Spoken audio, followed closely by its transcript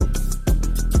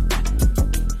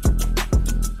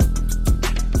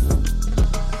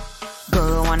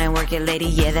work it, lady.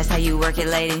 Yeah, that's how you work it,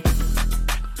 lady.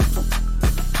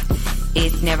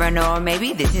 It's never no, or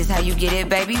maybe this is how you get it,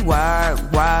 baby. Work,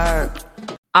 work.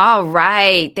 All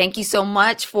right. Thank you so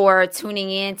much for tuning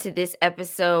in to this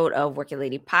episode of Work It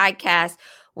Lady podcast.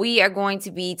 We are going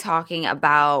to be talking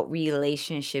about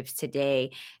relationships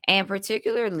today, and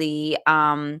particularly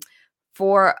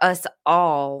for us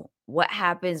all, what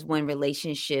happens when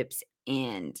relationships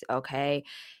end, okay?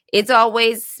 It's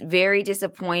always very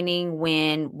disappointing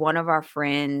when one of our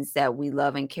friends that we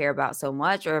love and care about so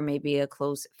much, or maybe a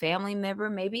close family member,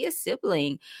 maybe a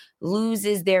sibling,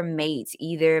 loses their mate.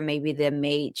 Either maybe the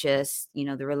mate just,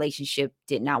 the relationship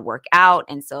did not work out.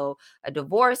 And so a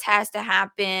divorce has to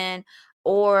happen,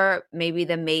 or maybe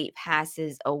the mate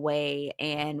passes away,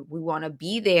 and we want to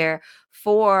be there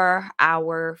for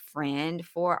our friend,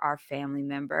 for our family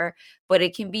member. But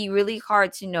it can be really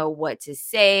hard to know what to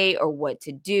say or what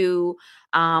to do,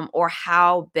 or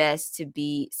how best to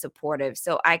be supportive.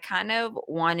 So I kind of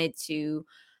wanted to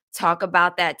talk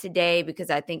about that today because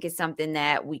I think it's something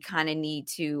that we kind of need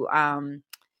to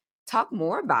talk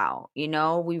more about.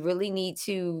 We really need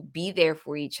to be there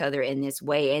for each other in this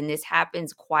way. And this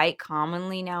happens quite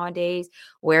commonly nowadays,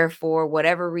 where for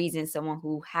whatever reason, someone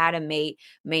who had a mate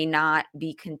may not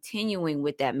be continuing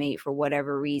with that mate for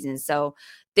whatever reason. So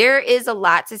there is a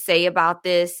lot to say about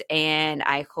this, and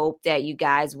I hope that you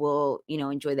guys will,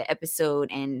 enjoy the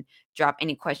episode and drop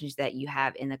any questions that you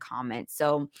have in the comments.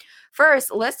 So first,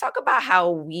 let's talk about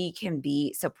how we can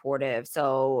be supportive.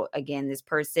 So again, this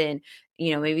person,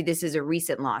 maybe this is a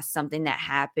recent loss, something that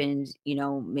happened,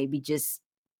 maybe just,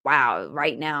 wow,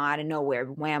 right now, out of nowhere,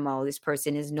 whammo, this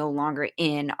person is no longer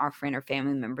in our friend or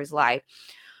family member's life.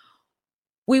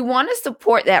 We want to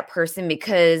support that person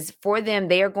because for them,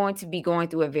 they are going to be going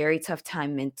through a very tough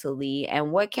time mentally.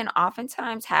 And what can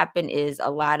oftentimes happen is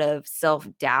a lot of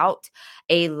self-doubt,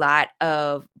 a lot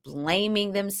of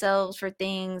blaming themselves for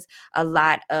things, a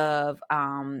lot of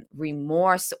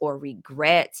remorse or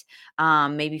regret,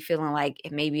 maybe feeling like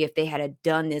maybe if they had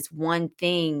done this one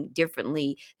thing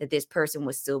differently, that this person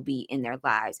would still be in their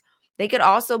lives. They could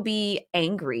also be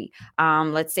angry.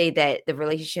 Let's say that the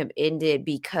relationship ended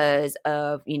because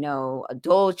of,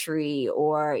 adultery,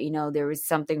 or, there was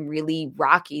something really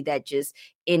rocky that just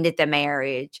ended the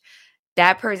marriage.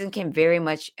 That person can very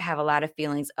much have a lot of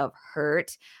feelings of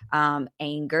hurt,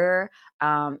 anger,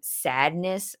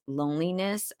 sadness,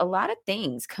 loneliness, a lot of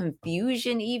things,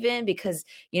 confusion even, because,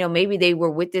 maybe they were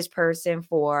with this person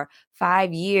for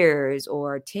 5 years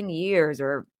or 10 years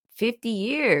or 50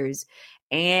 years,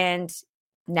 and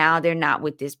now they're not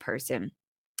with this person.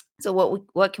 So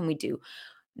what can we do?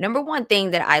 Number one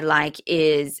thing that I like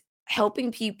is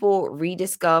helping people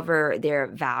rediscover their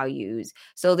values.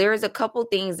 So there's a couple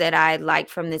things that I like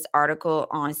from this article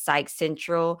on Psych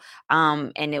Central,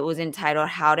 and it was entitled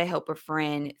 "How to Help a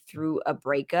Friend Through a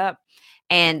Breakup."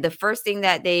 And the first thing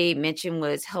that they mentioned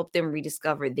was help them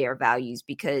rediscover their values,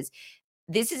 because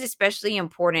this is especially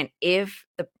important if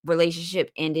the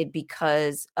relationship ended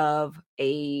because of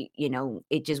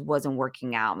it just wasn't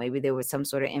working out. Maybe there was some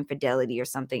sort of infidelity or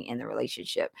something in the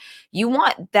relationship. You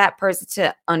want that person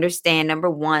to understand, number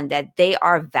one, that they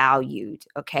are valued,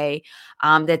 okay?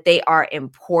 That they are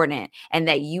important and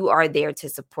that you are there to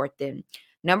support them.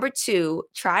 Number two,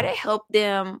 try to help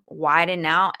them widen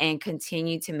out and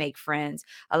continue to make friends.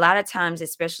 A lot of times,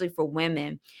 especially for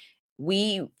women,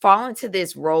 we fall into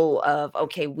this role of,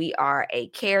 okay, we are a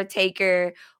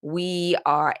caretaker, we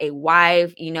are a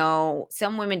wife.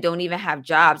 Some women don't even have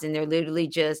jobs, and they're literally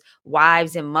just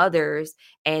wives and mothers,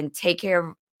 and take care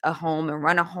of a home and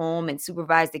run a home and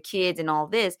supervise the kids and all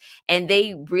this. And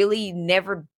they really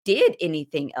never did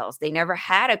anything else. They never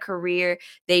had a career.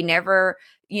 They never,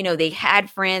 they had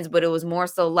friends, but it was more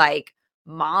so like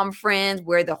mom friends,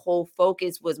 where the whole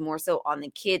focus was more so on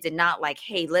the kids and not like,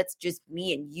 hey, let's just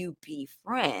me and you be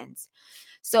friends.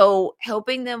 So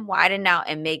helping them widen out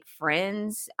and make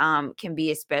friends can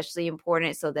be especially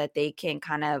important, so that they can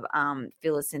kind of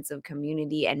feel a sense of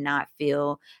community and not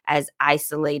feel as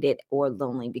isolated or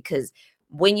lonely. Because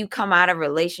when you come out of a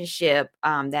relationship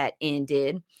that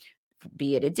ended,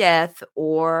 be it a death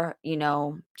or,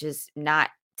 just not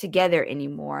together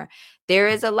anymore, there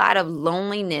is a lot of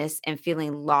loneliness and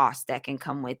feeling lost that can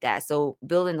come with that. So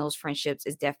building those friendships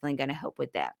is definitely going to help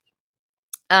with that.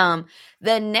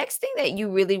 The next thing that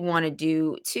you really want to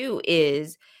do too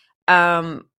is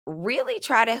really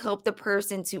try to help the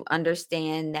person to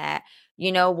understand that,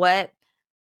 you know what,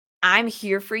 I'm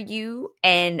here for you,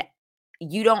 and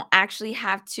you don't actually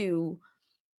have to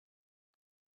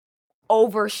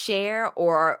overshare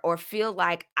or feel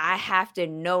like I have to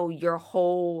know your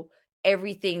whole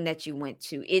everything that you went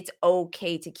to. It's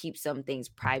okay to keep some things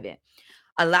private.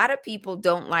 A lot of people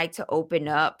don't like to open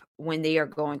up when they are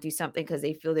going through something because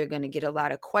they feel they're going to get a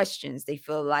lot of questions. They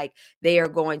feel like they are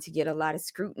going to get a lot of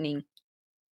scrutiny,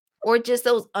 or just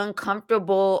those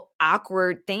uncomfortable,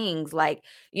 awkward things like,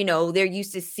 they're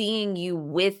used to seeing you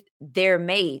with their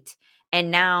mate. And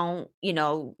now,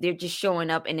 they're just showing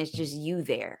up and it's just you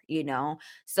there.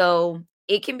 So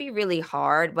it can be really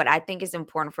hard, but I think it's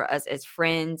important for us as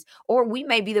friends, or we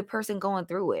may be the person going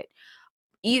through it.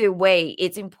 Either way,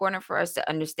 it's important for us to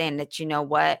understand that,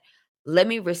 what? Let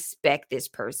me respect this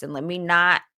person. Let me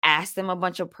not ask them a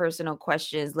bunch of personal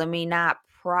questions. Let me not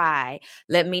pry.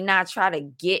 Let me not try to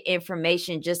get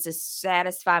information just to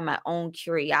satisfy my own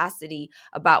curiosity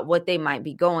about what they might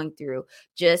be going through.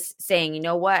 Just saying,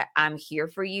 what? I'm here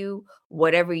for you.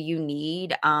 Whatever you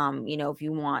need. If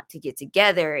you want to get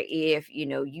together, if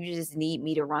you just need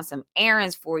me to run some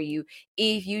errands for you,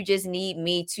 if you just need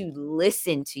me to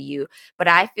listen to you. But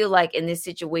I feel like in this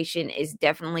situation, it's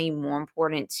definitely more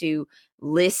important to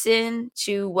listen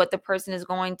to what the person is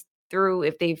going through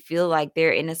if they feel like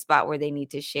they're in a spot where they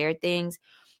need to share things,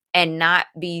 and not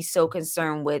be so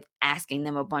concerned with asking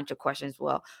them a bunch of questions.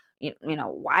 Well,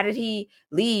 why did he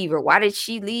leave, or why did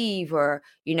she leave, or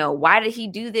why did he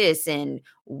do this, and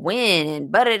when,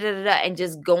 and and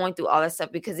just going through all that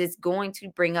stuff, because it's going to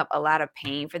bring up a lot of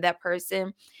pain for that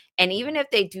person. And even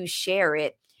if they do share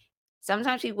it,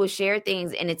 sometimes people share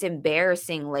things and it's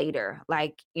embarrassing later.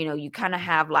 Like, you kind of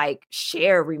have like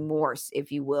share remorse,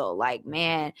 if you will. Like,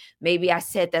 man, maybe I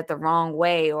said that the wrong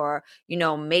way, or,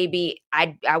 maybe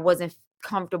I wasn't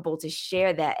comfortable to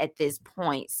share that at this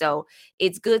point. So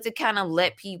it's good to kind of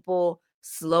let people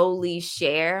slowly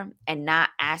share and not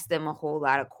ask them a whole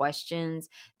lot of questions.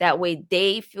 That way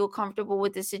they feel comfortable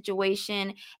with the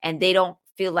situation, and they don't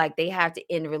feel like they have to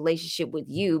end a relationship with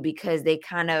you because they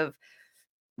kind of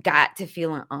got to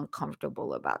feeling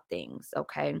uncomfortable about things.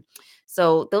 Okay.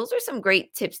 So those are some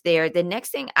great tips there. The next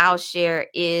thing I'll share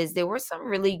is there were some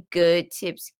really good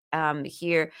tips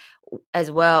here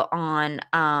as well on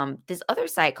this other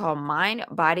site called Mind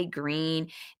Body Green.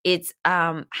 It's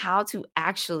how to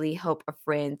actually help a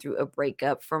friend through a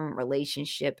breakup from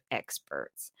relationship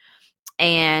experts.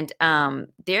 And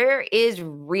there is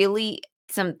really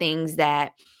some things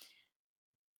that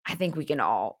I think we can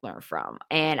all learn from.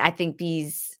 And I think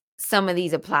some of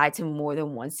these apply to more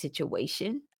than one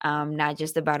situation, not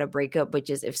just about a breakup, but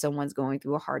just if someone's going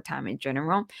through a hard time in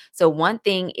general. So one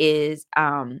thing is,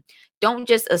 don't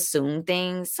just assume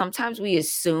things. Sometimes we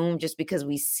assume just because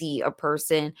we see a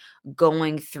person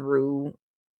going through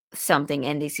something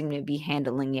and they seem to be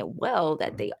handling it well,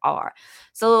 that they are.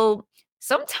 So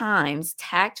sometimes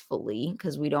tactfully,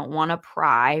 because we don't want to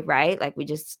pry, right? Like we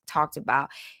just talked about,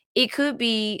 it could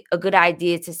be a good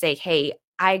idea to say, hey,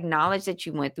 I acknowledge that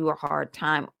you went through a hard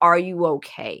time. Are you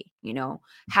okay?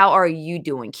 How are you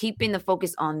doing? Keeping the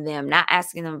focus on them, not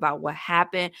asking them about what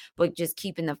happened, but just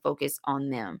keeping the focus on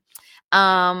them.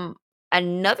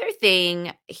 Another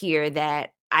thing here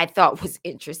that I thought was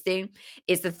interesting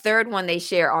is the third one they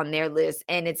share on their list,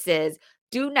 and it says,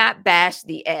 do not bash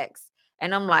the ex.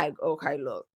 And I'm like, okay,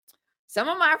 look, some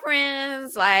of my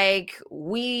friends, like,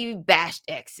 we bashed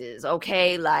exes,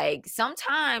 okay? Like,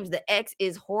 sometimes the ex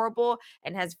is horrible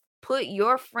and has put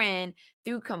your friend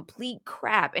through complete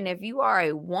crap. And if you are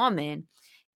a woman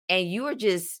and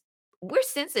we're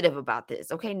sensitive about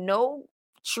this, okay? No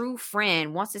true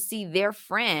friend wants to see their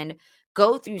friend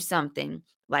go through something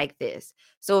like this.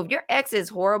 So if your ex is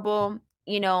horrible,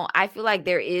 I feel like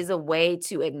there is a way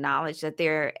to acknowledge that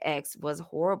their ex was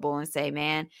horrible and say,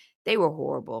 man, they were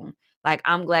horrible. Like,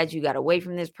 I'm glad you got away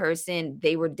from this person.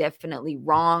 They were definitely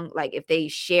wrong. Like, if they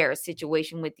share a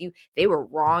situation with you, they were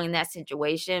wrong in that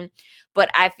situation.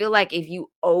 But I feel like if you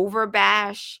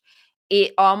overbash,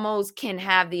 it almost can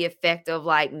have the effect of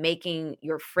like making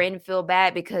your friend feel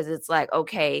bad, because it's like,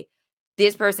 okay,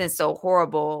 this person's so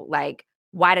horrible. Like,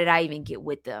 why did I even get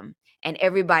with them? And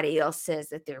everybody else says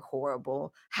that they're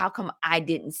horrible. How come I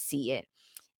didn't see it?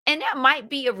 And that might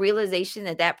be a realization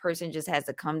that that person just has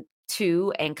to come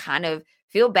to and kind of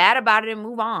feel bad about it and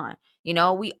move on.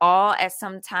 We all at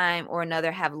some time or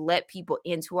another have let people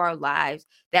into our lives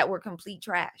that were complete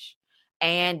trash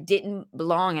and didn't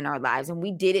belong in our lives. And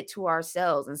we did it to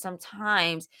ourselves. And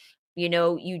sometimes,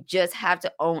 you just have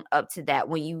to own up to that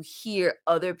when you hear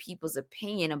other people's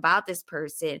opinion about this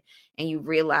person and you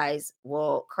realize,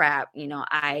 well, crap,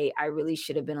 I really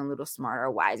should have been a little smarter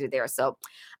or wiser there. So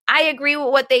I agree with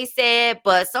what they said,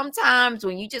 but sometimes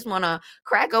when you just want to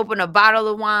crack open a bottle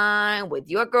of wine with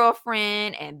your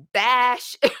girlfriend and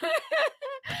bash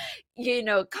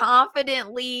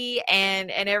confidently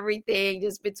and everything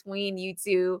just between you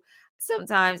two.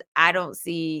 Sometimes I don't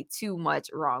see too much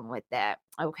wrong with that.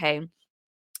 Okay.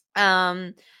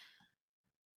 Um,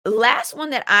 Last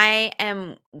one that I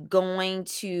am going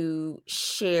to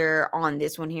share on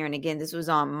this one here, and again, this was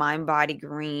on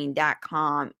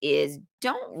mindbodygreen.com, is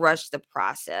don't rush the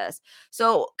process.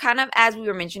 So, kind of as we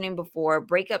were mentioning before,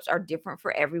 breakups are different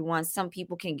for everyone. Some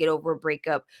people can get over a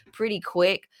breakup pretty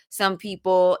quick. Some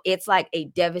people, it's like a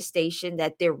devastation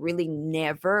that they're really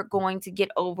never going to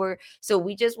get over. So,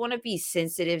 we just want to be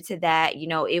sensitive to that.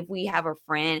 If we have a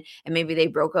friend and maybe they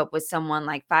broke up with someone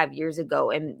like 5 years ago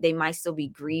and they might still be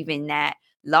grieving that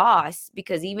loss,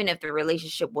 because even if the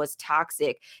relationship was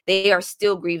toxic, they are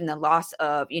still grieving the loss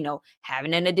of,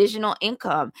 having an additional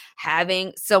income,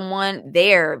 having someone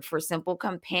there for simple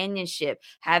companionship,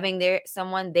 having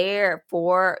someone there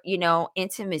for,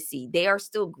 intimacy. They are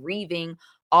still grieving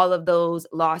all of those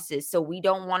losses. So we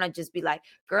don't want to just be like,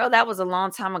 girl, that was a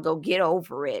long time ago, get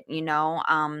over it.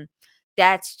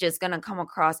 That's just going to come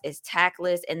across as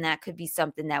tactless, and that could be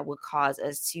something that would cause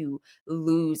us to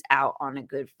lose out on a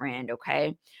good friend.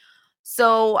 Okay.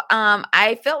 So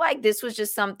I felt like this was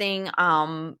just something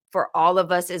for all of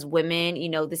us as women.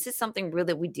 This is something real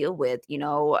that we deal with.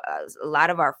 A lot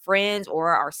of our friends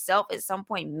or ourselves at some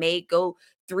point may go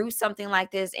through something like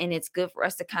this, and it's good for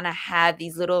us to kind of have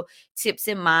these little tips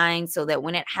in mind so that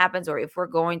when it happens, or if we're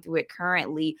going through it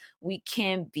currently, we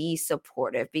can be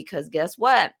supportive. Because guess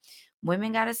what?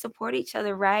 Women got to support each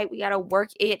other, right? We got to work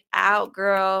it out,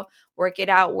 girl. Work it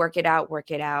out, work it out, work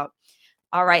it out.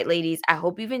 All right, ladies, I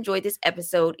hope you've enjoyed this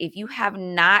episode. If you have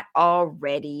not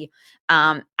already,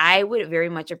 I would very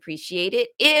much appreciate it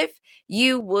if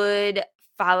you would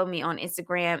follow me on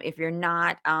Instagram. If you're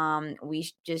not, we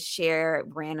just share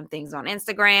random things on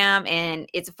Instagram, and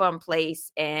it's a fun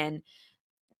place. And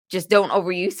just don't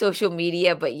overuse social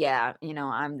media. But yeah,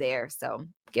 I'm there. So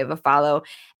give a follow.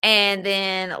 And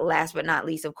then last but not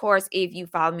least, of course, if you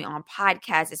follow me on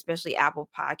podcasts, especially Apple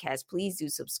Podcasts, please do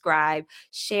subscribe,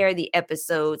 share the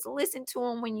episodes, listen to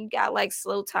them when you got like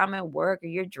slow time at work or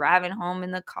you're driving home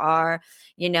in the car,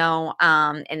 and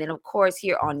then of course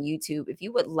here on YouTube, if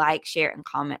you would like, share, and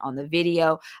comment on the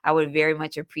video, I would very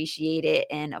much appreciate it.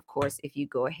 And of course, if you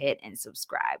go ahead and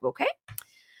subscribe. Okay.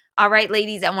 All right,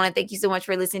 ladies, I want to thank you so much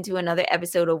for listening to another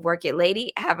episode of Work It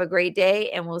Lady. Have a great day,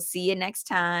 and we'll see you next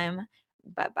time.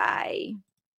 Bye-bye.